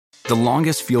The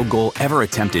longest field goal ever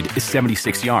attempted is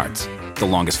 76 yards. The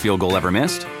longest field goal ever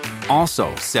missed?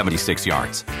 Also 76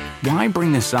 yards. Why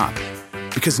bring this up?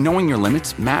 Because knowing your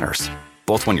limits matters,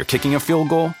 both when you're kicking a field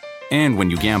goal and when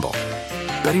you gamble.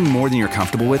 Betting more than you're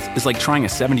comfortable with is like trying a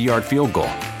 70-yard field goal.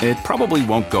 It probably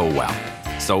won't go well.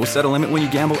 So set a limit when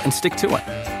you gamble and stick to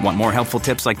it. Want more helpful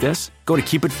tips like this? Go to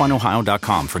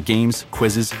keepitfunohio.com for games,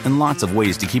 quizzes, and lots of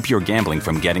ways to keep your gambling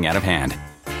from getting out of hand.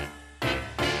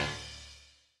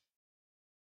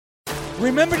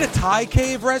 Remember the Thai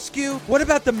cave rescue? What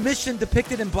about the mission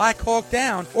depicted in Black Hawk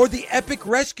Down or the epic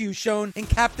rescue shown in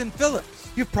Captain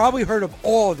Phillips? You've probably heard of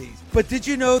all these, but did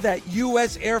you know that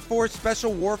U.S. Air Force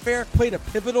Special Warfare played a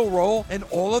pivotal role in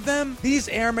all of them? These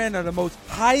airmen are the most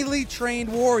highly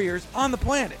trained warriors on the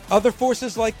planet. Other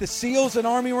forces like the SEALs and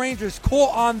Army Rangers call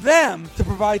on them to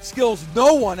provide skills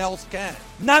no one else can.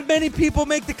 Not many people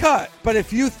make the cut, but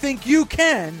if you think you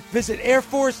can, visit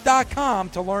airforce.com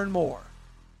to learn more.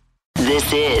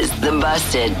 This is the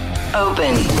Busted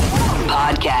Open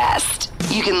Podcast.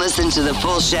 You can listen to the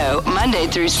full show Monday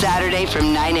through Saturday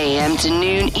from 9 a.m. to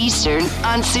noon Eastern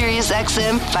on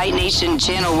SiriusXM Fight Nation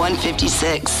Channel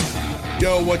 156.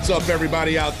 Yo, what's up,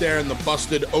 everybody out there in the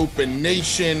Busted Open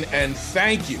Nation? And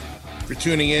thank you for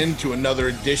tuning in to another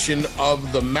edition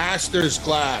of the Masters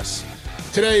Class.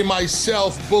 Today,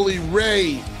 myself, Bully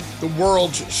Ray, the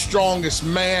world's strongest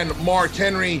man, Mark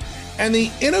Henry, and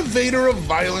the innovator of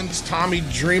violence, Tommy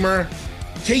Dreamer,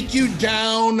 take you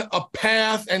down a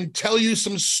path and tell you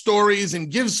some stories and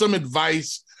give some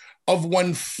advice of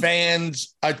when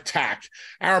fans attack.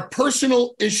 Our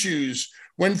personal issues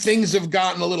when things have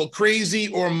gotten a little crazy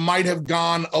or might have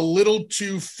gone a little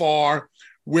too far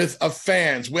with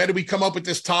fans. Where did we come up with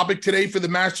this topic today for the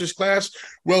Masters Class?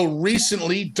 Well,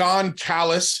 recently, Don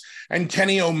Callis and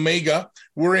Kenny Omega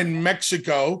were in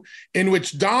Mexico, in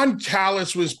which Don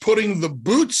Callis was putting the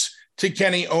boots to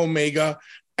Kenny Omega,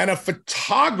 and a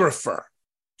photographer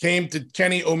came to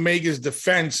Kenny Omega's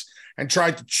defense and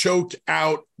tried to choke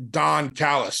out Don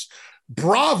Callis.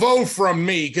 Bravo from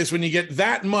me, because when you get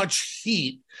that much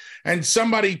heat and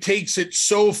somebody takes it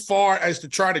so far as to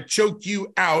try to choke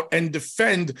you out and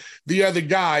defend the other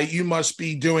guy, you must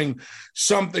be doing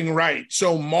something right.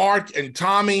 So Mark and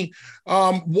Tommy,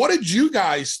 what did you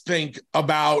guys think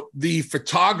about the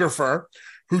photographer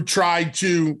who tried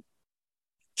to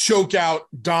choke out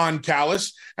Don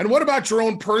Callis? And what about your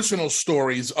own personal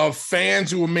stories of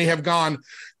fans who may have gone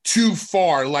too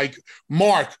far? Like,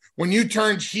 Mark, when you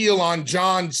turned heel on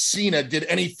John Cena, did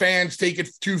any fans take it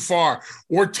too far?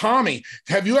 Or Tommy,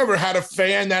 have you ever had a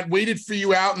fan that waited for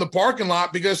you out in the parking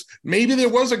lot because maybe there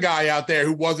was a guy out there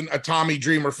who wasn't a Tommy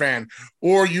Dreamer fan,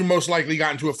 or you most likely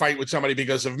got into a fight with somebody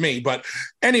because of me? But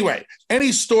anyway,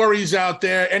 any stories out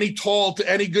there, any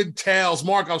good tales?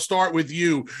 Mark, I'll start with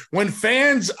you. When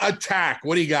fans attack,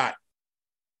 what do you got?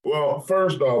 Well,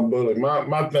 first off, Bully,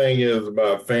 my thing is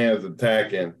about fans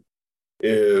attacking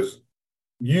is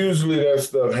usually that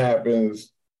stuff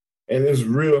happens and it's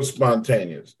real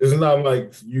spontaneous. It's not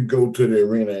like you go to the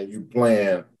arena and you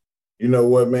plan, you know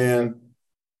what, man,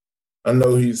 I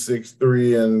know he's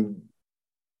 6'3" and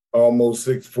almost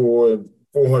 6'4" and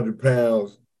 400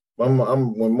 pounds.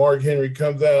 When Mark Henry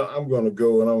comes out, I'm going to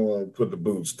go and I'm going to put the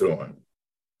boots to him.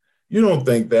 You don't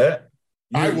think that.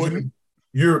 I wouldn't.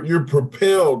 You're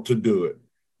propelled to do it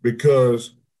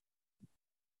because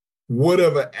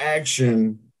whatever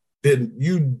action that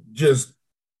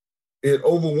it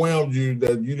overwhelmed you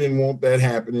that you didn't want that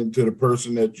happening to the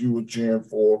person that you were cheering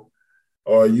for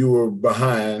or you were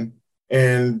behind,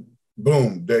 and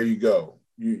boom, there you go.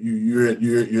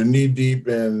 You're knee deep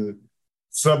in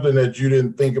something that you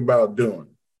didn't think about doing.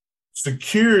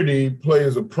 Security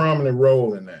plays a prominent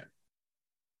role in that.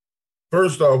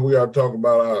 First off, we got to talk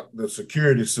about the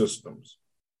security systems.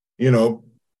 You know,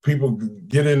 people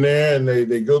get in there and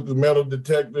they go through metal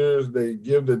detectors, they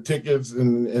give the tickets,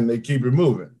 and they keep it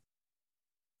moving.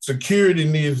 Security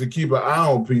needs to keep an eye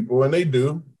on people, and they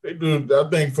do. They do. I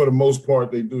think for the most part,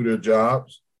 they do their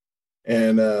jobs.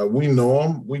 And we know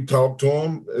them. We talk to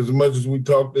them as much as we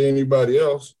talk to anybody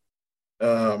else.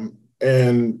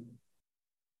 And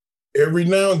every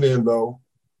now and then, though,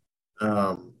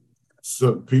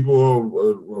 so people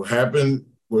will happen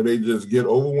where they just get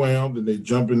overwhelmed and they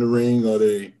jump in the ring or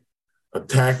they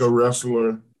attack a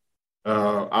wrestler, a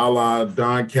la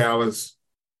Don Callis.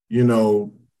 You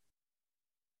know,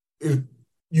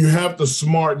 you have to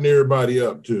smarten everybody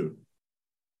up too.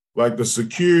 Like the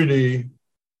security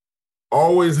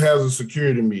always has a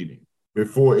security meeting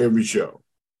before every show.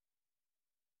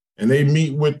 And they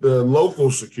meet with the local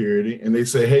security and they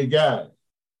say, hey guys,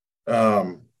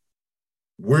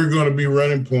 we're going to be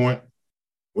running point.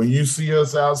 When you see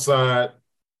us outside,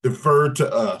 defer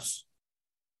to us.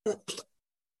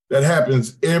 That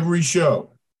happens every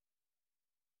show.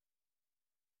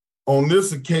 On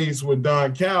this case with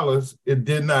Don Callis, it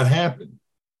did not happen.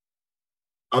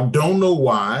 I don't know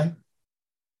why.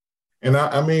 And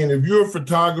I mean, if you're a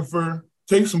photographer,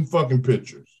 take some fucking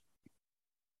pictures.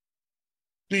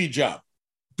 Do your job.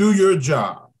 Do your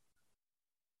job.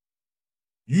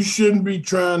 You shouldn't be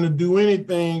trying to do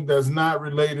anything that's not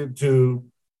related to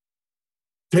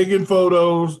taking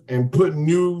photos and putting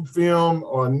new film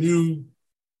or new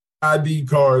ID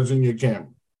cards in your camera.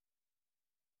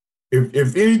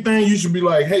 If anything, you should be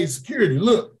like, hey, security,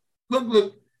 look.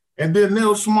 And then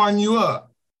they'll smarten you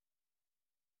up.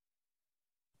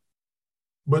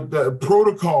 But the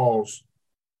protocols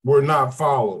were not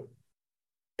followed.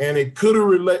 And it could have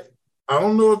related. I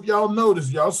don't know if y'all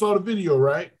noticed. Y'all saw the video,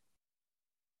 right?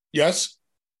 Yes.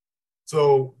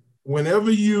 So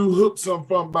whenever you hook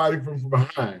somebody from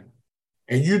behind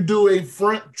and you do a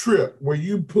front trip where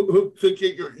you hook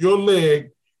your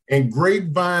leg and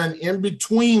grapevine in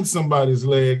between somebody's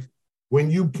legs,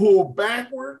 when you pull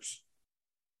backwards,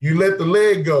 you let the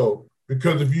leg go,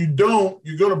 because if you don't,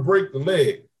 you're going to break the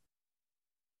leg.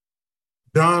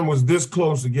 Don was this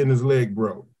close to getting his leg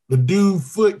broke. The dude's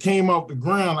foot came off the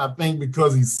ground, I think,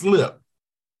 because he slipped.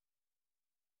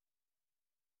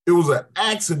 It was an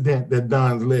accident that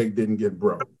Don's leg didn't get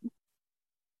broke.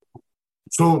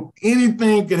 So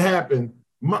anything could happen.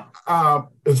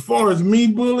 As far as me,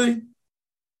 Bully.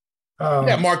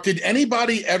 Yeah, Mark, did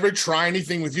anybody ever try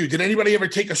anything with you? Did anybody ever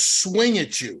take a swing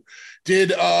at you?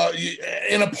 Did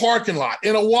in a parking lot,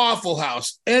 in a Waffle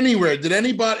House, anywhere? Did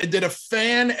a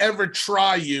fan ever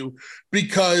try you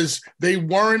because they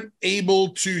weren't able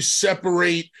to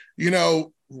separate,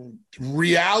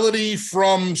 reality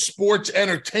from sports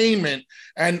entertainment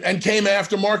and came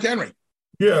after Mark Henry?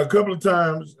 Yeah, a couple of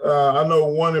times. I know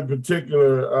one in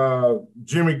particular,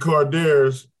 Jimmy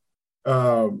Carderas.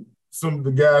 Some of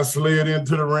the guys slid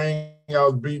into the ring. I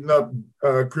was beating up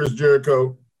Chris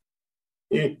Jericho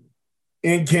in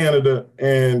Canada,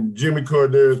 and Jimmy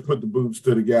Carderas put the boots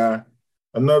to the guy.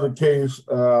 Another case,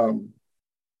 a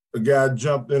guy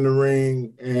jumped in the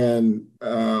ring, and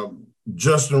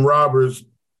Justin Roberts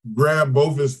grabbed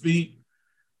both his feet,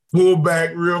 pulled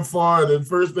back real far. The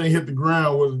first thing hit the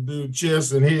ground was the dude's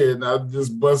chest and head, and I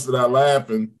just busted out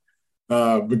laughing.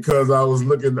 Because I was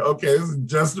looking, okay, this is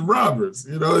Justin Roberts.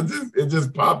 It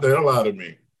just popped the hell out of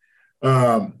me.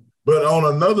 But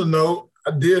on another note,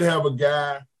 I did have a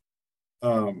guy,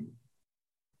 and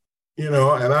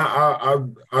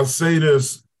I say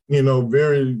this,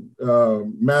 very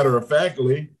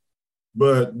matter-of-factly,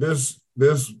 but this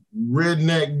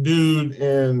redneck dude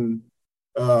in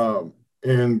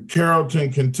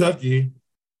Carrollton, Kentucky,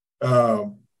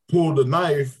 pulled a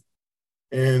knife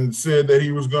and said that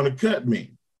he was going to cut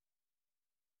me.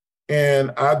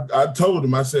 And I told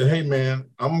him, I said, hey, man,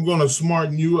 I'm going to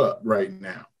smarten you up right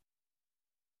now.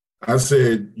 I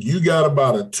said, you got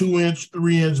about a 2-inch,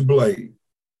 3-inch blade.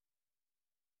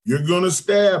 You're going to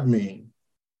stab me,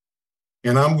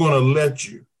 and I'm going to let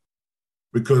you,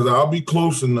 because I'll be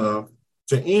close enough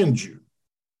to end you.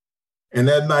 And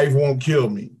that knife won't kill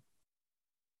me.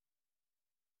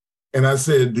 And I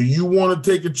said, do you want to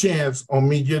take a chance on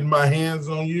me getting my hands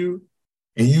on you?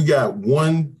 And you got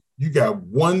one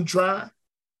try?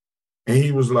 And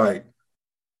he was like,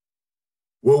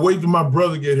 well, wait till my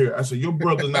brother get here. I said, your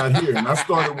brother's not here. And I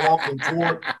started walking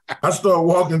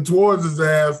towards his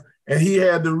ass, and he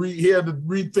had to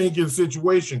rethink his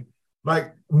situation.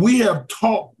 Like, we have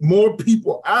talked more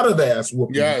people out of ass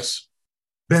whooping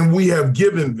than we have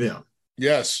given them.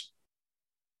 Yes.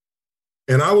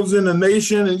 And I was in the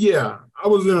Nation, and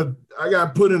I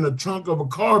got put in the trunk of a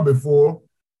car before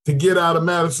to get out of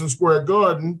Madison Square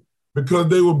Garden because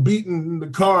they were beating the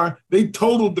car. They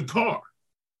totaled the car.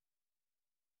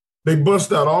 They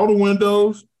bust out all the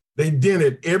windows. They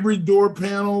dented every door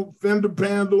panel, fender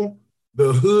panel,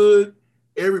 the hood.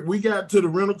 We got to the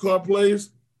rental car place,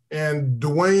 and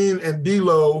Dwayne and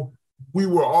D-Lo, we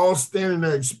were all standing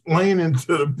there explaining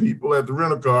to the people at the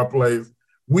rental car place,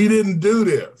 we didn't do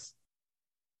this.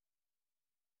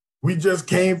 We just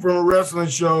came from a wrestling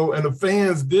show, and the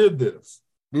fans did this.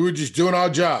 We were just doing our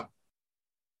job.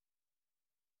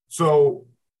 So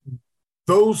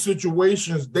those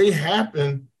situations, they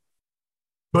happen,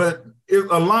 but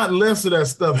a lot less of that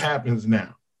stuff happens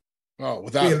now. Oh,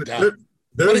 without a doubt.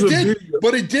 But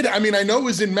it did. I mean, I know it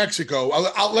was in Mexico.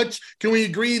 Can we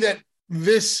agree that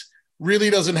this really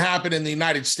doesn't happen in the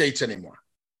United States anymore?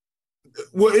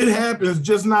 Well, it happens,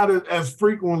 just not as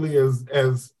frequently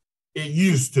as it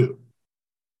used to.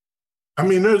 I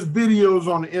mean, there's videos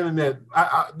on the internet.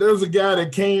 There's a guy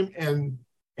that came and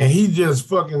he just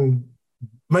fucking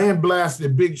man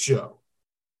blasted Big Show.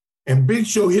 And Big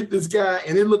Show hit this guy,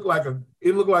 and it looked like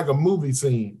a movie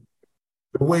scene.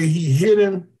 The way he hit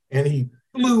him, and he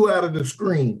flew out of the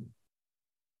screen.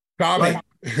 Tommy,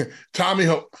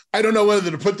 I don't know whether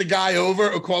to put the guy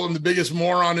over or call him the biggest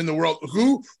moron in the world.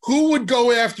 Who would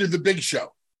go after the Big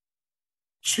Show?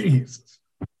 Jesus.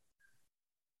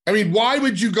 I mean, why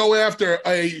would you go after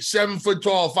a 7 foot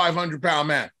tall, 500-pound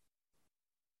man?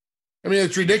 I mean,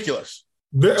 it's ridiculous.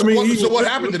 So what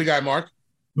happened to the guy, Mark?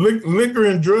 Liquor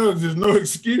and drugs is no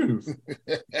excuse.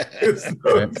 It's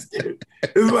no excuse.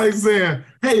 It's like saying,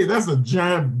 hey, that's a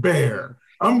giant bear.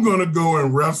 I'm going to go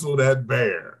and wrestle that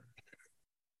bear.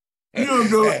 You're going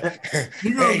to go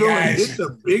and hit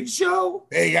the Big Show?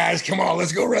 Hey, guys, come on.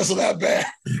 Let's go wrestle that bear.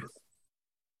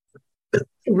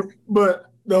 But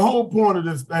the whole point of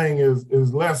this thing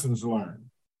is lessons learned.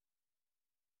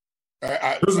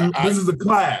 This is a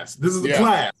class. This is a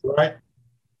class, right?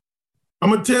 I'm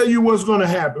going to tell you what's going to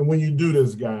happen when you do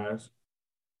this, guys.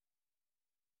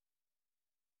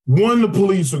 One, the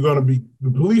police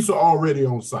are already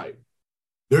on site.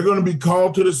 They're going to be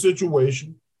called to the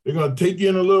situation. They're going to take you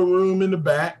in a little room in the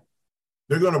back.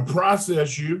 They're going to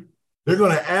process you. They're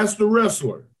going to ask the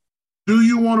wrestler, do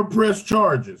you want to press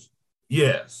charges?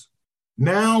 Yes.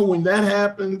 Now, when that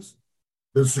happens,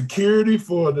 the security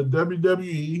for the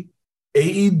WWE,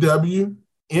 AEW,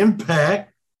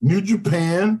 Impact, New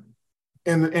Japan,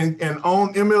 and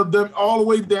on MLW, all the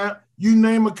way down, you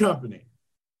name a company,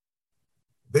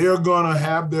 they are going to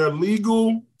have their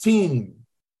legal team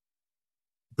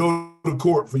go to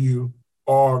court for you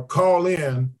or call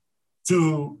in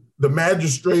to the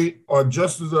magistrate or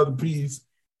justice of the peace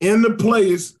in the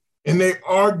place, and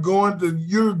you're going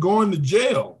to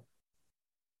jail.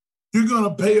 You're going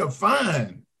to pay a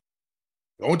fine.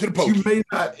 Going to the post. You may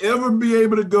not ever be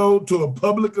able to go to a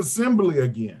public assembly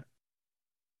again.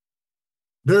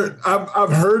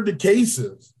 I've heard the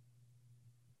cases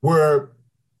where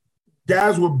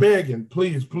guys were begging,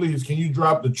 please, can you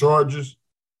drop the charges?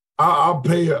 I'll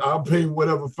pay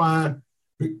whatever fine.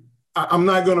 I'm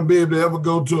not going to be able to ever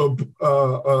go to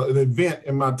an event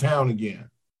in my town again.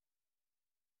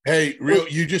 Hey,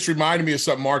 you just reminded me of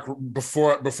something, Mark,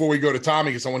 before we go to Tommy,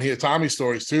 because I want to hear Tommy's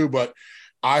stories too. But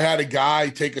I had a guy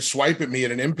take a swipe at me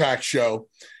at an Impact show,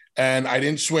 and I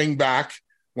didn't swing back,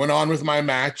 went on with my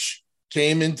match,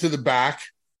 came into the back,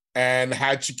 and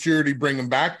had security bring him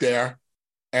back there.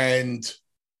 And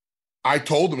I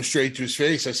told him straight to his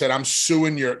face, I said, I'm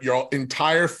suing your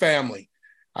entire family.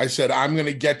 I said, I'm going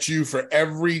to get you for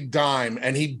every dime.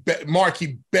 And he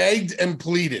begged and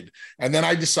pleaded. And then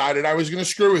I decided I was going to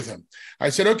screw with him.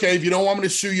 I said, okay, if you don't want me to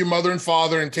sue your mother and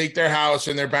father and take their house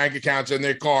and their bank accounts and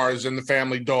their cars and the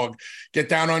family dog, get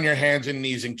down on your hands and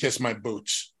knees and kiss my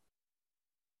boots.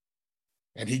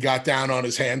 And he got down on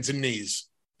his hands and knees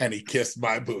and he kissed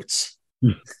my boots.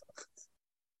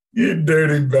 You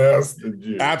dirty bastard.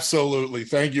 You. Absolutely.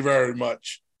 Thank you very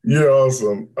much. You're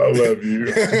awesome. I love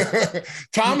you.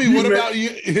 Tommy, what about you?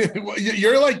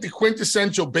 You're like the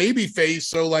quintessential baby face.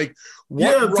 So like,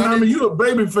 Tommy, you a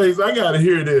baby face. I got to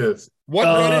hear this. What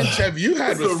run-ins have you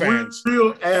had with fans?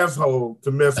 Real asshole to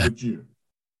mess with you.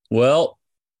 Well,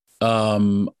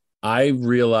 I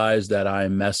realized that I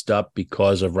messed up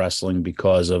because of wrestling,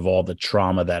 because of all the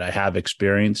trauma that I have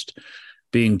experienced.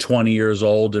 Being 20 years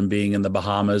old and being in the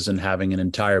Bahamas and having an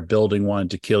entire building wanting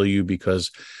to kill you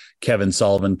because Kevin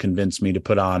Sullivan convinced me to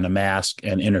put on a mask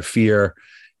and interfere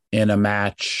in a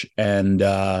match and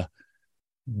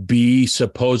be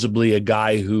supposedly a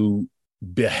guy who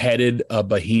beheaded a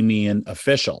Bohemian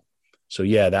official. So,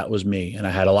 yeah, that was me. And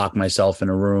I had to lock myself in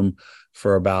a room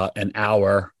for about an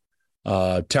hour,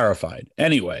 terrified.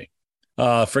 Anyway,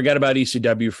 forget about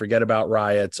ECW, forget about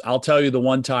riots. I'll tell you the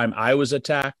one time I was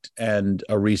attacked and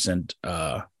a recent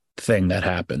thing that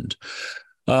happened.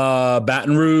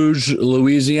 Baton Rouge,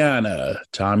 Louisiana,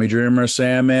 Tommy Dreamer,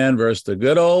 Sandman versus the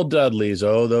good old Dudleys.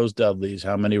 Oh, those Dudleys.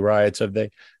 How many riots have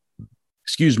they,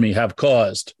 have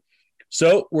caused?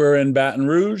 So we're in Baton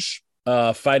Rouge,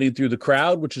 fighting through the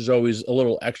crowd, which is always a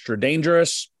little extra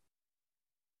dangerous.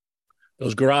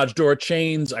 Those garage door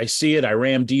chains, I see it. I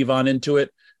ram Devon into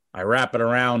it. I wrap it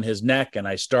around his neck and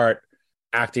I start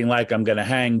acting like I'm going to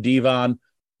hang Devon.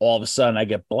 All of a sudden, I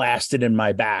get blasted in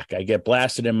my back.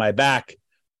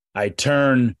 I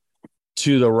turn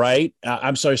to the right.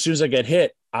 I'm sorry. As soon as I get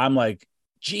hit, I'm like,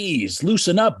 geez,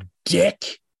 loosen up,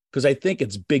 dick. Because I think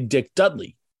it's Big Dick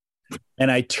Dudley.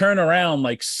 And I turn around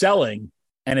like selling,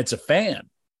 and it's a fan.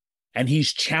 And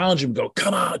he's challenging him, go,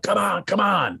 come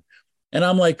on. And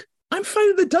I'm like, I'm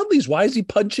fighting the Dudleys. Why is he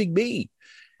punching me?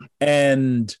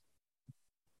 And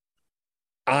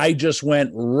I just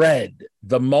went red.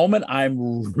 The moment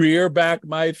I'm rear back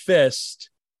my fist,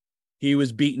 he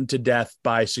was beaten to death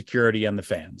by security and the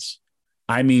fans.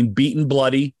 I mean, beaten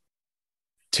bloody.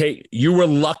 You were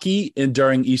lucky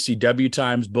during ECW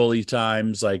times, bully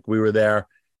times, like we were there,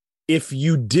 if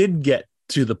you did get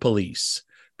to the police,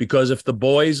 because if the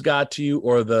boys got to you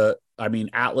or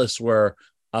Atlas were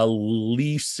a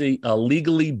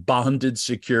legally bonded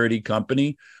security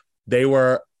company, they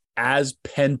were as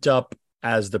pent up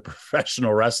as the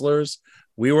professional wrestlers.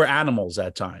 We were animals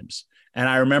at times. And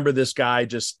I remember this guy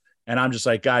and I'm just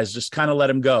like, guys, just kind of let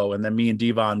him go. And then me and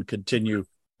Devon continue.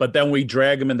 But then we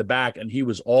drag him in the back and he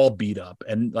was all beat up.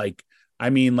 And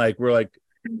we're like,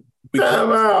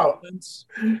 time out.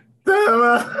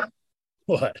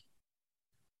 What?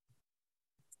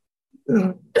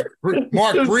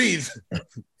 Mark, breathe.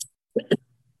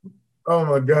 Oh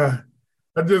my God.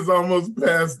 I just almost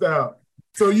passed out.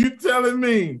 So you telling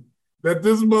me that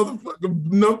this motherfucker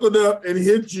knuckled up and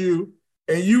hit you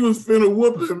and you was finna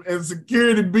whoop him and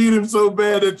security beat him so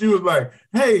bad that you was like,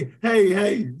 hey,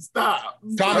 stop.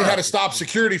 Tommy had to stop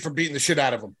security from beating the shit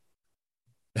out of him.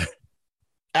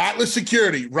 Atlas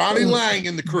Security, Ronnie Lang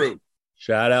and the crew.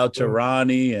 Shout out to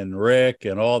Ronnie and Rick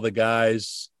and all the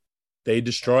guys. They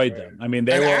destroyed them. I mean,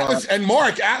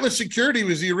 Atlas Security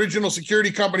was the original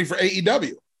security company for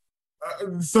AEW.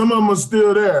 Some of them are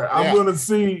still there.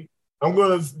 Yeah. I'm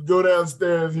going to go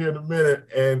downstairs here in a minute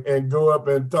and go up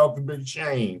and talk to Big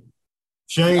Shane.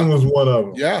 Shane was one of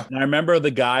them. Yeah. And I remember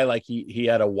the guy, like he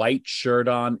had a white shirt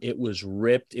on. It was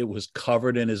ripped. It was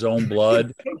covered in his own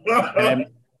blood.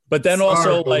 But then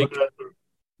also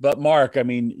but Mark, I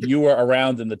mean, you were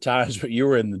around in the times, but you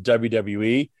were in the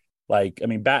WWE.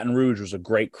 Baton Rouge was a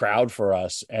great crowd for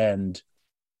us. And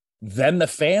then the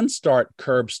fans start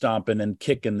curb stomping and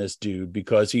kicking this dude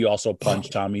because he also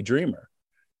punched Tommy Dreamer.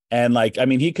 And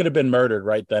he could have been murdered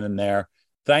right then and there.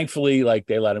 Thankfully,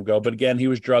 they let him go. But again, he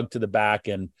was drugged to the back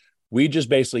and we just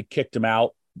basically kicked him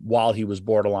out while he was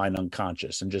borderline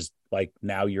unconscious and just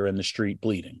now you're in the street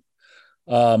bleeding.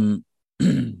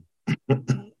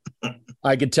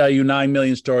 I could tell you 9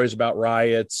 million stories about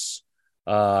riots,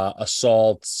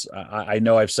 assaults. I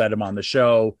know I've said them on the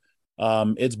show.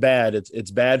 It's bad.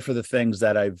 It's bad for the things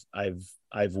that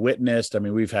I've witnessed. I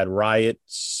mean, we've had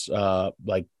riots,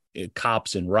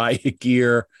 cops in riot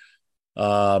gear.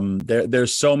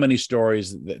 There's so many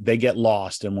stories that they get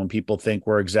lost. And when people think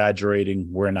we're exaggerating,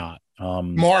 we're not.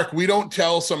 Mark, we don't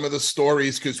tell some of the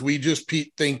stories because we just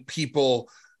think people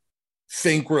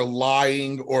think we're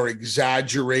lying or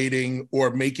exaggerating or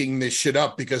making this shit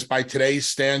up, because by today's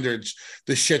standards,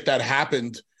 the shit that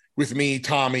happened with me,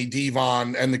 Tommy,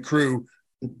 Devon, and the crew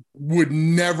would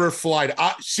never fly.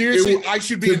 Seriously, I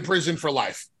should be in prison for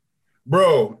life.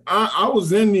 Bro, I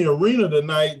was in the arena the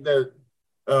night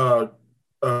that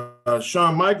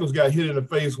Shawn Michaels got hit in the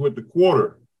face with the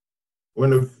quarter when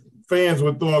the fans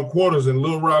were throwing quarters in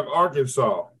Little Rock,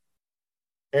 Arkansas.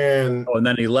 And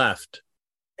then he left.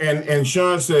 And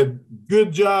Shawn said,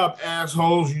 "Good job,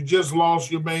 assholes. You just lost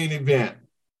your main event."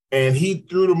 And he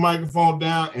threw the microphone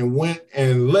down and went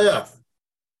and left.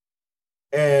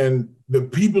 And the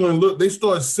people they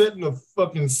started setting the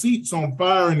fucking seats on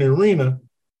fire in the arena.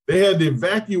 They had to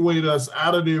evacuate us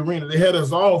out of the arena. They had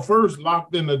us all first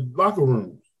locked in the locker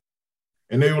rooms.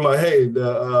 And they were like, hey,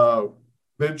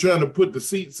 they're trying to put the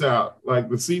seats out,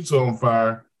 the seats are on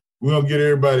fire. We're going to get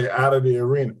everybody out of the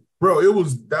arena. Bro,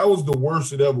 that was the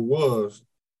worst it ever was.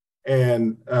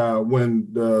 And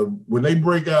when they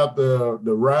break out the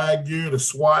riot gear, the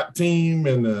SWAT team,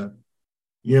 and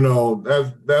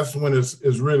that's when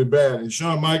it's really bad. And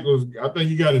Shawn Michaels, I think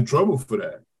he got in trouble for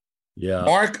that. Yeah.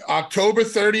 Mark, October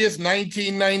 30th,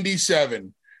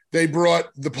 1997, they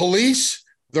brought the police,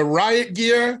 the riot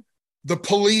gear, the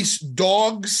police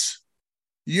dogs,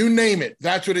 you name it.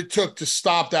 That's what it took to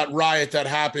stop that riot that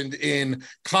happened in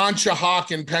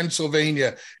Conshohocken,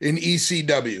 Pennsylvania, in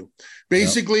ECW.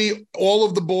 Basically, all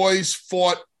of the boys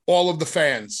fought all of the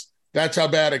fans. That's how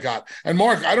bad it got. And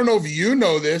Mark, I don't know if you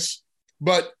know this,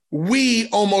 but we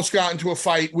almost got into a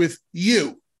fight with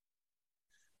you.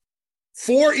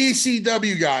 6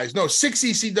 ECW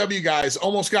guys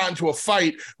almost got into a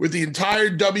fight with the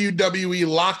entire WWE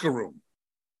locker room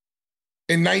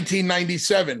in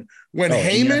 1997 when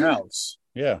Heyman, in your house.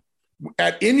 Yeah,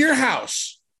 in your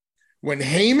house, when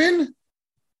Heyman,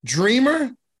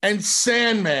 Dreamer, and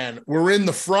Sandman were in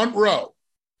the front row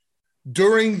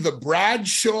during the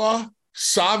Bradshaw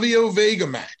Savio Vega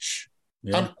match.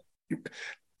 Yeah.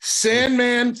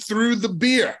 Sandman threw the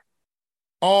beer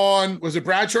on, was it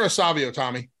Bradshaw or Savio,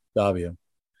 Tommy? Savio.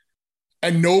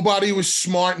 and nobody was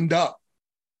smartened up.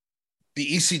 The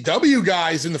ECW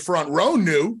guys in the front row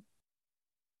knew.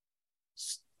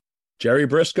 Jerry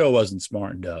Briscoe wasn't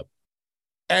smartened up.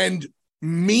 And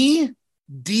me,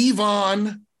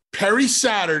 Devon, Perry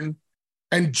Saturn,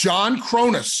 and John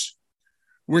Cronus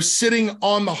were sitting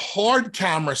on the hard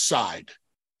camera side.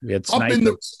 We had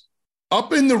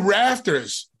up in the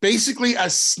rafters, basically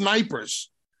as snipers,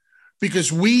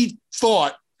 because we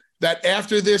thought that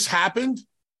after this happened,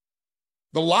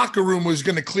 the locker room was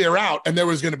going to clear out and there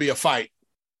was going to be a fight.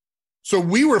 So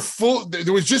we were full.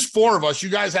 There was just 4 of us. You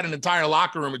guys had an entire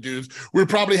locker room of dudes. We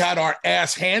probably had our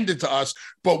ass handed to us,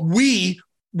 but we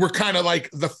were kind of like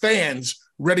the fans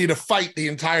ready to fight the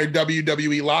entire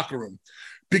WWE locker room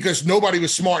because nobody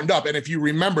was smartened up. And if you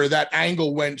remember, that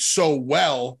angle went so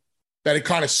well that it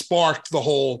kind of sparked the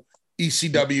whole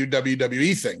ECW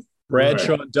WWE thing.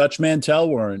 Bradshaw and Dutch Mantel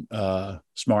weren't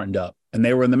smartened up, and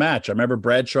they were in the match. I remember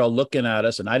Bradshaw looking at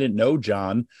us, and I didn't know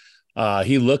John.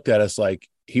 He looked at us like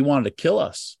he wanted to kill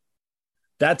us.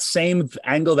 That same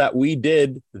angle that we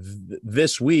did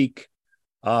this week,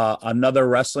 another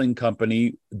wrestling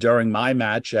company during my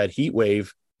match at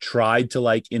Heatwave tried to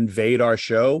like invade our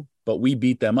show, but we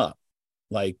beat them up.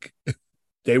 Like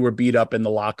they were beat up in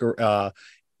the locker.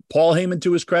 Paul Heyman,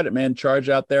 to his credit, man, charged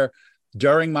out there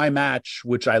during my match,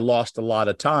 which I lost a lot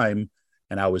of time,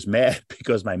 and I was mad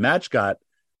because my match got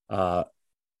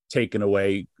taken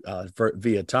away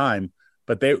via time.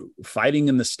 But they were fighting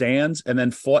in the stands and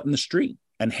then fought in the street.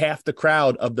 And half the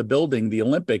crowd of the building, the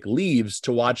Olympic, leaves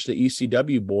to watch the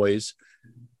ECW boys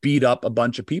beat up a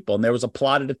bunch of people. And there was a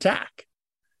plotted attack.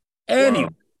 Anyway,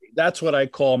 that's what I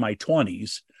call my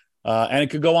 20s. And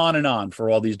it could go on for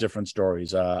all these different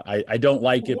stories. I don't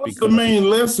like it. What's the main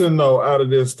lesson, though, out of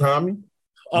this, Tommy?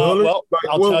 Well,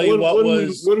 I'll tell you what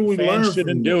we fans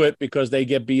shouldn't do it because they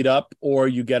get beat up or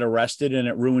you get arrested and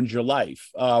it ruins your life.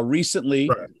 Recently,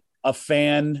 a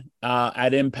fan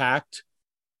at Impact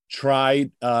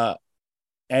tried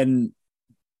and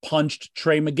punched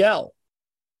Trey Miguel.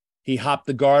 He hopped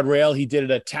the guardrail. He did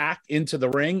an attack into the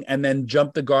ring and then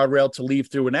jumped the guardrail to leave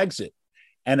through an exit.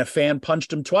 And a fan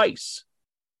punched him twice.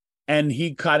 And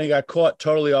he kind of got caught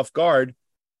totally off guard.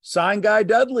 Sign Guy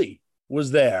Dudley was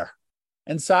there.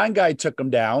 And Sign Guy took him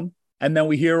down. And then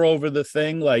we hear over the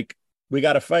thing, like, we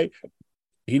got to fight.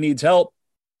 He needs help.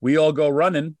 We all go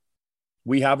running.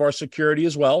 We have our security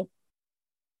as well.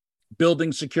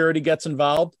 Building security gets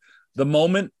involved. The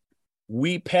moment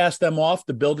we pass them off,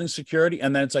 the building security,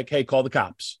 and then it's like, hey, call the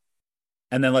cops.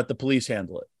 And then let the police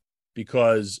handle it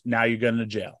because now you're going to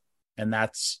jail. And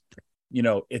that's,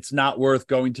 it's not worth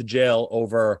going to jail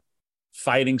over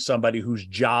fighting somebody whose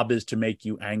job is to make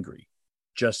you angry.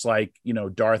 Just like,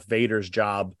 Darth Vader's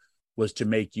job was to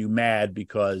make you mad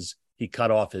because he cut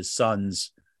off his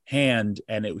son's hand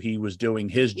and he was doing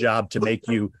his job to make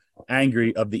you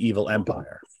angry of the evil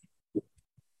empire.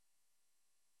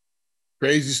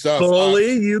 Crazy stuff.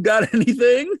 Bully, you got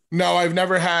anything? No, I've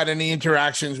never had any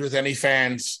interactions with any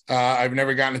fans. I've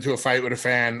never gotten into a fight with a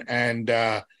fan. And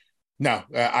no,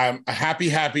 I'm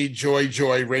happy,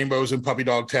 joy, rainbows and puppy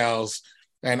dog tails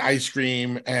and ice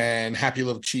cream and happy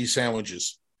little cheese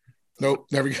sandwiches. Nope,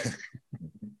 never.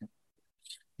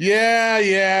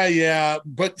 Yeah.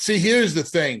 But see, here's the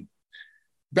thing.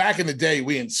 Back in the day,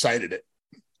 we incited it.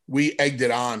 We egged it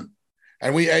on.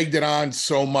 And we egged it on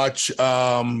so much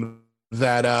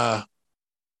that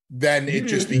then it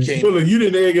just became. Well, you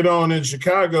didn't egg it on in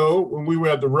Chicago when we were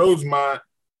at the Rosemont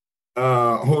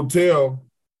Hotel.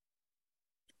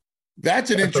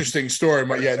 That's an interesting story.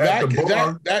 Yeah,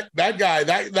 that guy,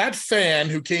 that fan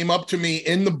who came up to me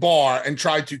in the bar and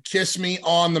tried to kiss me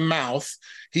on the mouth,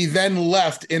 he then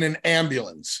left in an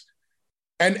ambulance.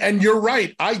 And you're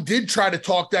right. I did try to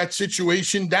talk that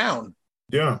situation down.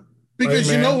 Yeah.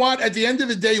 Because you know what? At the end of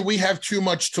the day, we have too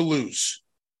much to lose.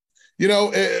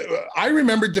 I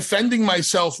remember defending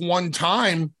myself one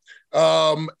time,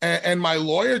 and my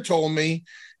lawyer told me,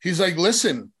 he's like,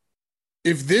 listen,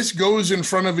 if this goes in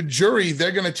front of a jury,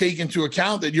 they're going to take into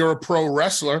account that you're a pro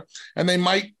wrestler, and they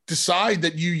might decide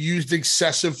that you used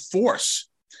excessive force.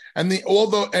 And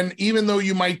even though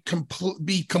you might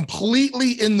be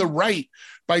completely in the right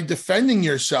by defending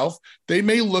yourself, they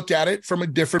may look at it from a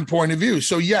different point of view.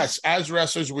 So yes, as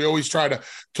wrestlers, we always try to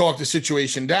talk the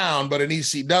situation down, but in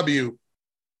ECW,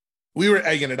 we were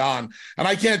egging it on. And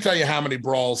I can't tell you how many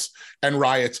brawls and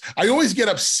riots. I always get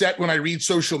upset when I read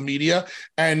social media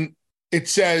and it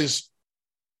says,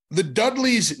 the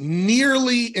Dudleys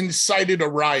nearly incited a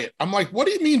riot. I'm like, what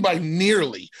do you mean by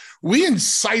nearly? We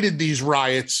incited these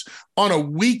riots on a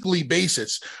weekly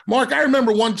basis. Mark, I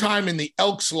remember one time in the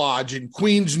Elks Lodge in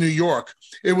Queens, New York,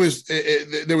 there was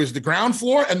the ground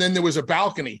floor and then there was a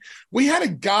balcony. We had a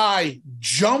guy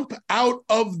jump out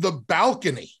of the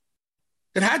balcony.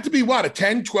 It had to be what, a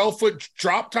 10, 12-foot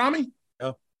drop, Tommy?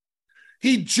 Oh.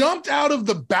 He jumped out of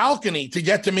the balcony to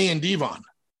get to me and Devon.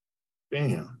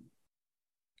 Damn.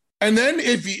 And then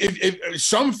if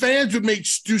some fans would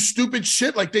do stupid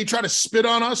shit, like they try to spit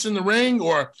on us in the ring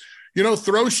or,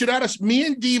 throw shit at us, me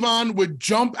and Devon would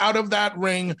jump out of that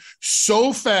ring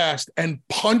so fast and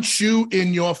punch you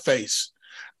in your face.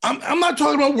 I'm not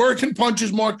talking about working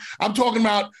punches, Mark. I'm talking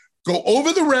about go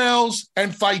over the rails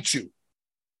and fight you.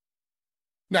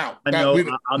 Now,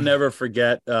 I'll never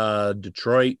forget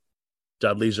Detroit.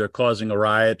 Dudleys are causing a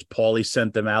riot. Paulie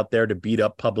sent them out there to beat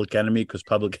up Public Enemy because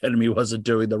Public Enemy wasn't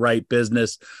doing the right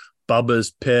business.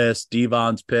 Bubba's pissed.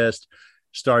 Devon's pissed.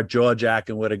 Start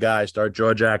jaw-jacking with a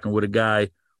guy.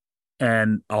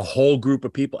 And a whole group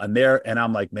of people. And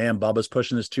I'm like, man, Bubba's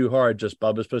pushing this too hard.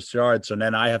 Bubba's pushing too hard. So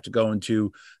then I have to go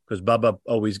into, because Bubba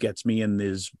always gets me in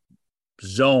this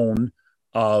zone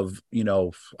of,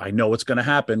 I know what's going to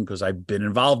happen because I've been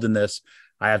involved in this.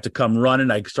 I have to come running.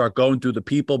 I start going through the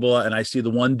people, and I see the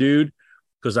one dude,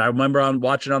 because I remember I'm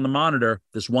watching on the monitor,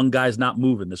 this one guy's not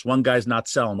moving. This one guy's not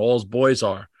selling. All his boys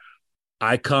are.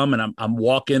 I come and I'm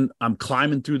walking. I'm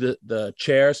climbing through the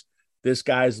chairs. This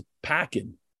guy's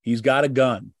packing. He's got a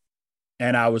gun.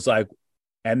 And I was like,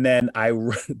 and then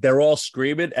they're all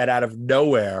screaming, and out of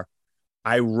nowhere,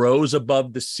 I rose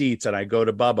above the seats and I go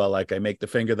to Bubba, like I make the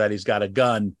finger that he's got a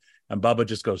gun, and Bubba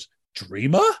just goes,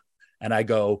 Dreamer? And I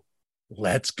go,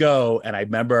 let's go. And I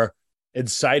remember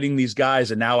inciting these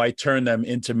guys, and now I turn them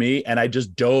into me, and I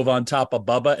just dove on top of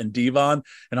Bubba and Devon,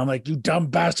 and I'm like, you dumb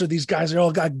bastard, these guys are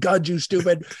all got guns, you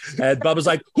stupid. And Bubba's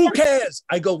like, who cares?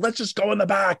 I go, let's just go in the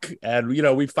back. And,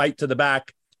 we fight to the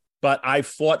back, but I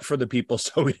fought for the people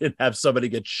so we didn't have somebody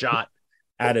get shot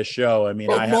at a show. I mean,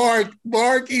 Mark,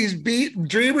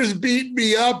 Dreamer's beating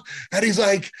me up, and he's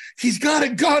like, he's got a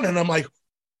gun. And I'm like,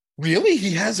 really?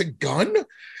 He has a gun?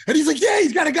 And he's like, yeah,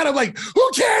 he's got a gun. I'm like,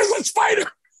 who cares? Let's fight him.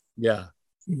 Yeah.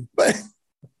 But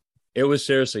it was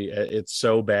seriously, it's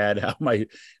so bad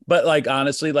but like,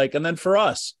 honestly, and then for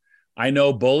us, I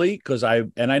know Bully,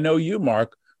 and I know you,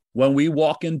 Mark, when we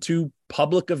walk into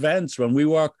public events,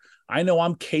 I know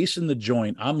I'm casing the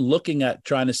joint. I'm looking at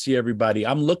trying to see everybody.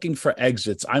 I'm looking for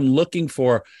exits. I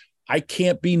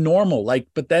can't be normal.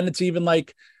 But then it's even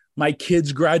like my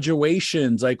kids'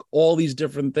 graduations, like all these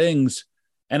different things.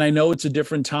 And I know it's a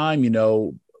different time,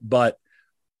 but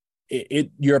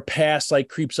your past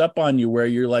creeps up on you where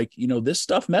you're like, this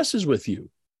stuff messes with you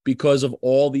because of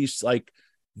all these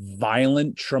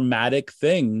violent, traumatic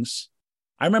things.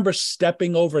 I remember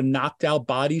stepping over knocked out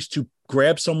bodies to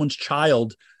grab someone's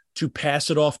child to pass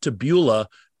it off to Beulah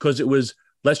because it was,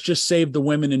 let's just save the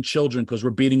women and children because we're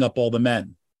beating up all the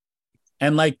men.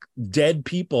 And dead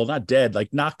people, not dead,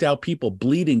 knocked out people,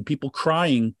 bleeding, people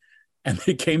crying. And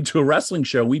they came to a wrestling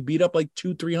show. We beat up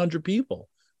 200-300 people.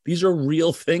 These are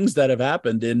real things that have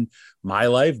happened in my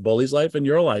life, Bully's life, and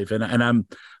your life. And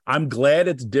I'm glad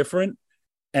it's different.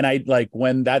 And I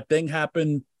when that thing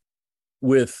happened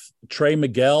with Trey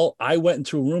Miguel, I went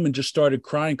into a room and just started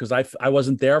crying because I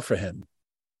wasn't there for him.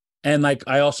 And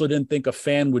I also didn't think a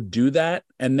fan would do that.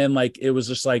 And then it was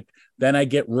just then I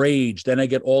get rage, then I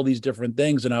get all these different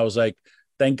things. And I was like,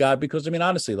 thank God, because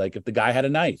honestly, if the guy had a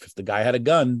knife, if the guy had a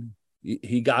gun,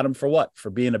 he got him for what? For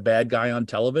being a bad guy on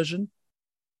television.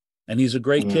 And he's a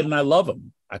great kid and I love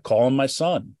him. I call him my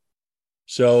son.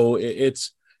 So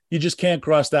you just can't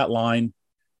cross that line.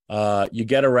 You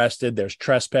get arrested. There's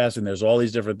trespassing. There's all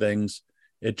these different things.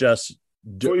 It just,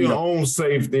 for your own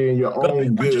safety and your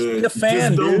own good, just be a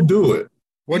fan, just don't do it.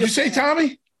 What'd you say,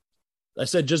 Tommy? I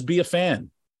said, just be a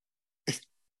fan.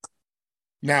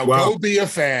 Now go be a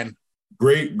fan.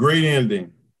 Great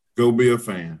ending. Go be a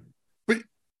fan. But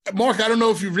Mark, I don't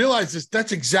know if you realize this.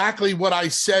 That's exactly what I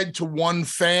said to one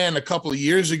fan a couple of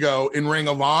years ago in Ring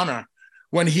of Honor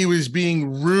when he was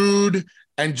being rude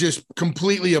and just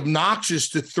completely obnoxious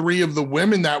to three of the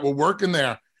women that were working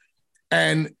there.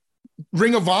 And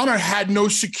Ring of Honor had no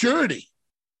security.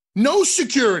 No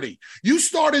security. You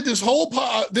started this whole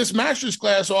this master's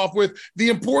class off with the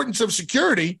importance of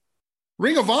security.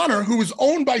 Ring of Honor, who was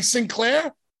owned by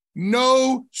Sinclair,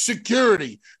 no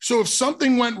security. So if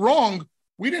something went wrong,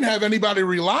 we didn't have anybody to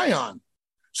rely on.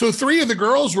 So three of the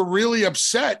girls were really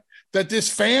upset that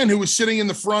this fan who was sitting in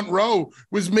the front row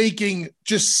was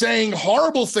just saying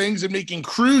horrible things and making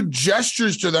crude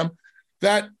gestures to them,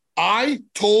 that I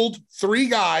told three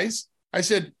guys, I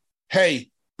said, hey,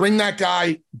 bring that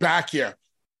guy back here.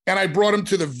 and I brought him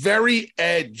to the very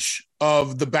edge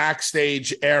of the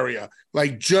backstage area,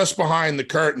 like just behind the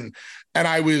curtain. And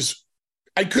I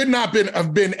could not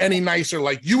have been any nicer.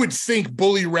 Like, you would think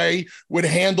Bully Ray would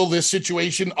handle this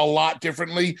situation a lot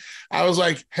differently. I was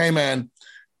like, hey, man,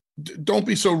 don't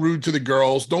be so rude to the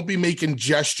girls. Don't be making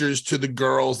gestures to the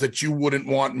girls that you wouldn't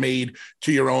want made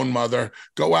to your own mother.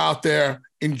 Go out there,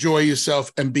 enjoy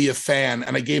yourself, and be a fan.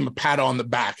 And I gave him a pat on the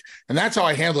back. And that's how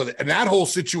I handled it. And that whole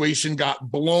situation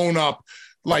got blown up,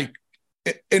 like,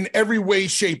 in every way,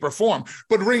 shape, or form.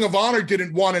 But Ring of Honor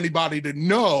didn't want anybody to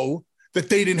know that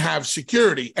they didn't have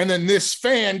security. And then this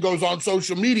fan goes on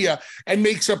social media and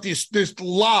makes up these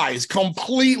lies,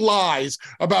 complete lies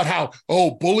about how,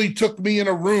 oh, Bully took me in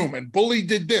a room and Bully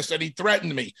did this and he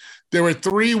threatened me. There were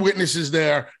 3 witnesses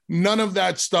there. None of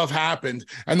that stuff happened.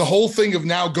 And the whole thing of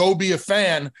now go be a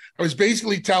fan, I was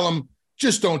basically telling them,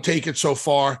 just don't take it so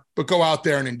far, but go out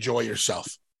there and enjoy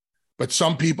yourself. But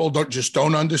some people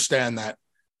don't understand that.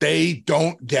 They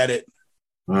don't get it.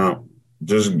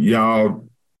 Just y'all,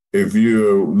 if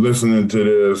you're listening to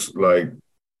this, like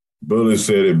Bully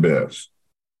said it best,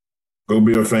 go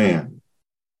be a fan.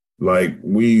 Like,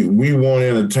 we want to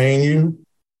entertain you,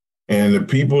 and the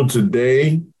people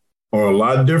today are a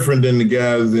lot different than the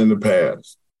guys in the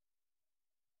past.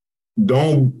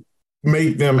 Don't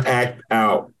make them act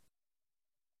out.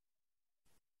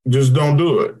 Just don't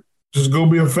do it. Just go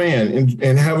be a fan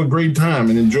and have a great time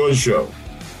and enjoy the show.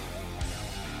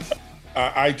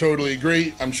 I totally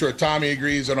agree. I'm sure Tommy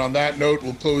agrees. And on that note,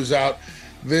 we'll close out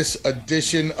this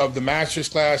edition of the Masters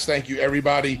Class. Thank you,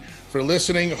 everybody, for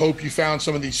listening. Hope you found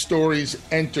some of these stories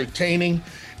entertaining.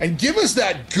 And give us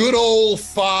that good old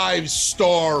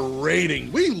 5-star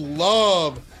rating. We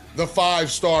love the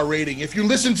 5-star rating. If you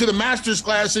listen to the Masters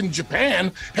Class in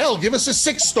Japan, hell, give us a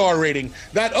 6-star rating.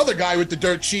 That other guy with the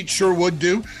dirt sheet sure would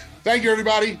do. Thank you,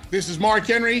 everybody. This is Mark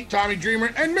Henry, Tommy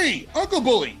Dreamer, and me, Uncle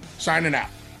Bully, signing out.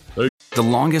 The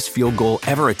longest field goal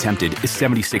ever attempted is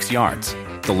 76 yards.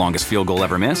 The longest field goal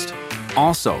ever missed?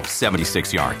 Also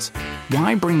 76 yards.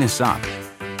 Why bring this up?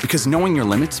 Because knowing your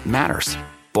limits matters,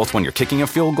 both when you're kicking a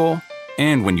field goal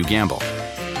and when you gamble.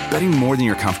 Betting more than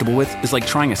you're comfortable with is like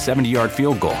trying a 70-yard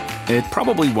field goal. It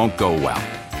probably won't go well.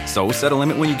 So set a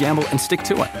limit when you gamble and stick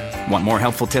to it. Want more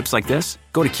helpful tips like this?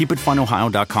 Go to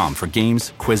keepitfunohio.com for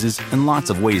games, quizzes, and lots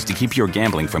of ways to keep your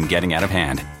gambling from getting out of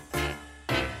hand.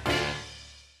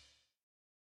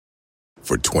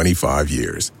 For 25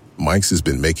 years, Mike's has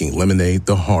been making lemonade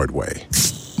the hard way.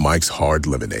 Mike's Hard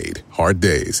Lemonade. Hard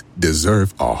days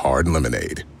deserve a hard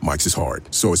lemonade. Mike's is hard,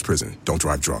 so is prison. Don't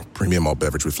drive drunk. Premium malt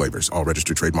beverage with flavors. All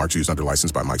registered trademarks used under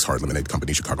license by Mike's Hard Lemonade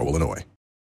Company, Chicago, Illinois.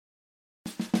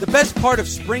 The best part of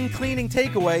spring cleaning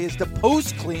takeaway is the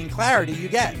post-clean clarity you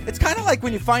get. It's kind of like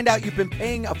when you find out you've been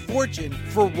paying a fortune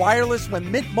for wireless when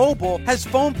Mint Mobile has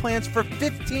phone plans for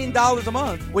 $15 a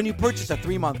month when you purchase a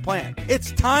 3-month plan.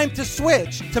 It's time to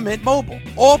switch to Mint Mobile.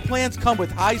 All plans come with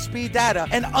high-speed data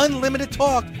and unlimited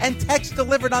talk and text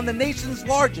delivered on the nation's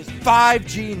largest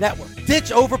 5G network. Ditch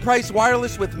overpriced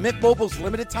wireless with Mint Mobile's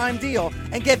limited time deal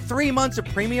and get 3 months of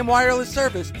premium wireless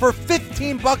service for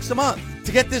 $15 a month.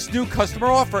 To get this new customer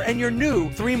offer and your new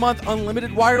 3-month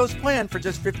unlimited wireless plan for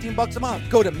just $15 a month,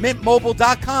 go to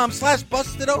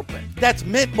mintmobile.com/bustedopen. That's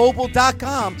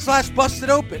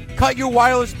mintmobile.com/bustedopen. Cut your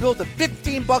wireless bill to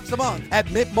 $15 a month at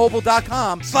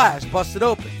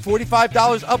mintmobile.com/bustedopen.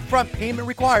 $45 upfront payment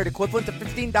required, equivalent to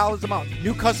 $15 a month.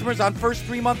 New customers on first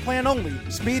 3-month plan only.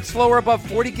 Speed slower above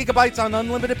 40 gigabytes on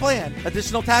unlimited plan.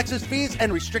 Additional taxes, fees,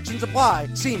 and restrictions apply.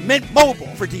 See Mint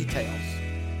Mobile for details.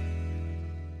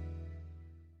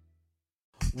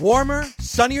 Warmer,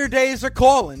 sunnier days are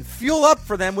calling. Fuel up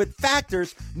for them with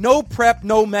Factor's no prep,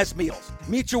 no mess meals.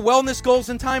 Meet your wellness goals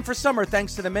in time for summer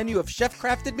thanks to the menu of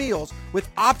chef-crafted meals with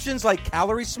options like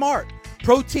Calorie Smart,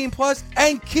 Protein Plus,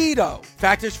 and Keto.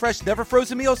 Factor's fresh, never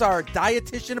frozen meals are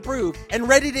dietitian approved and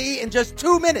ready to eat in just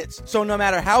 2 minutes. So no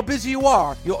matter how busy you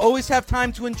are, you'll always have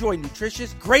time to enjoy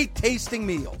nutritious, great tasting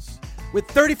meals. With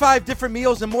 35 different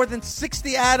meals and more than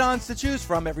 60 add-ons to choose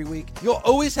from every week, you'll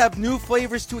always have new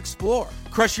flavors to explore.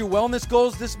 Crush your wellness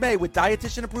goals this May with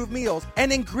dietitian-approved meals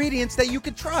and ingredients that you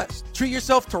can trust. Treat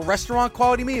yourself to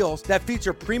restaurant-quality meals that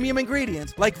feature premium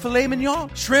ingredients like filet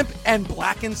mignon, shrimp, and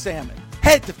blackened salmon.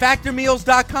 Head to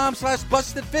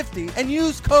factormeals.com/busted50 and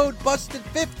use code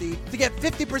BUSTED50 to get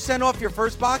 50% off your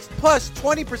first box plus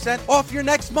 20% off your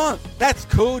next month. That's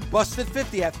code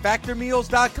BUSTED50 at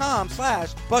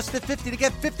factormeals.com/busted50 to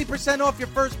get 50% off your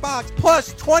first box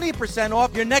plus 20%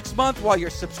 off your next month while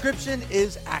your subscription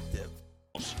is active.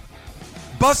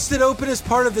 Busted Open is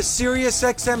part of the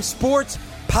SiriusXM Sports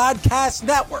Podcast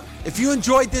Network. If you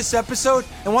enjoyed this episode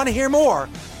and want to hear more,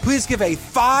 please give a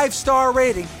 5-star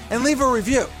rating and leave a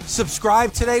review.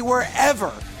 Subscribe today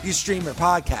wherever you stream your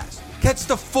podcast. Catch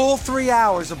the full 3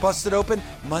 hours of Busted Open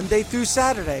Monday through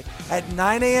Saturday at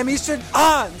 9 a.m. Eastern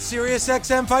on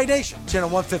SiriusXM Fight Nation, channel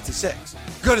 156.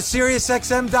 Go to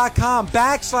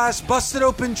SiriusXM.com/Busted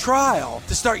Open Trial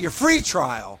to start your free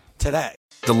trial today.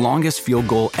 The longest field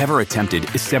goal ever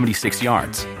attempted is 76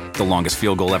 yards. The longest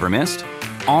field goal ever missed?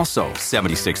 Also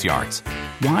 76 yards.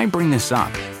 Why bring this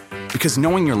up? Because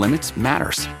knowing your limits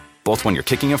matters, both when you're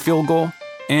kicking a field goal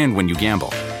and when you gamble.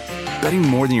 Betting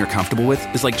more than you're comfortable with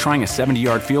is like trying a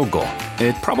 70-yard field goal.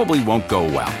 It probably won't go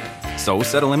well. So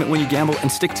set a limit when you gamble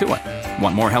and stick to it.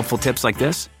 Want more helpful tips like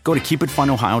this? Go to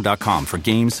keepitfunohio.com for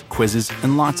games, quizzes,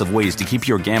 and lots of ways to keep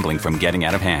your gambling from getting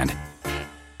out of hand.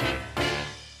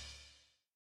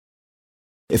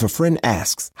 If a friend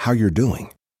asks how you're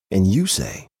doing, and you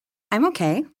say, I'm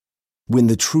okay. When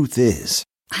the truth is,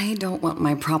 I don't want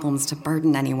my problems to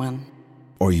burden anyone.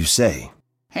 Or you say,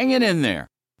 hang it in there.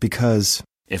 Because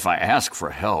if I ask for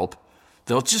help,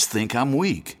 they'll just think I'm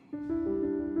weak.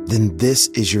 Then this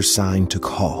is your sign to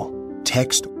call,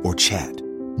 text, or chat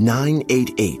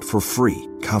 988 for free,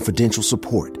 confidential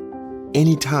support.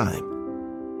 Anytime.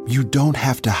 You don't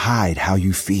have to hide how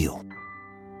you feel.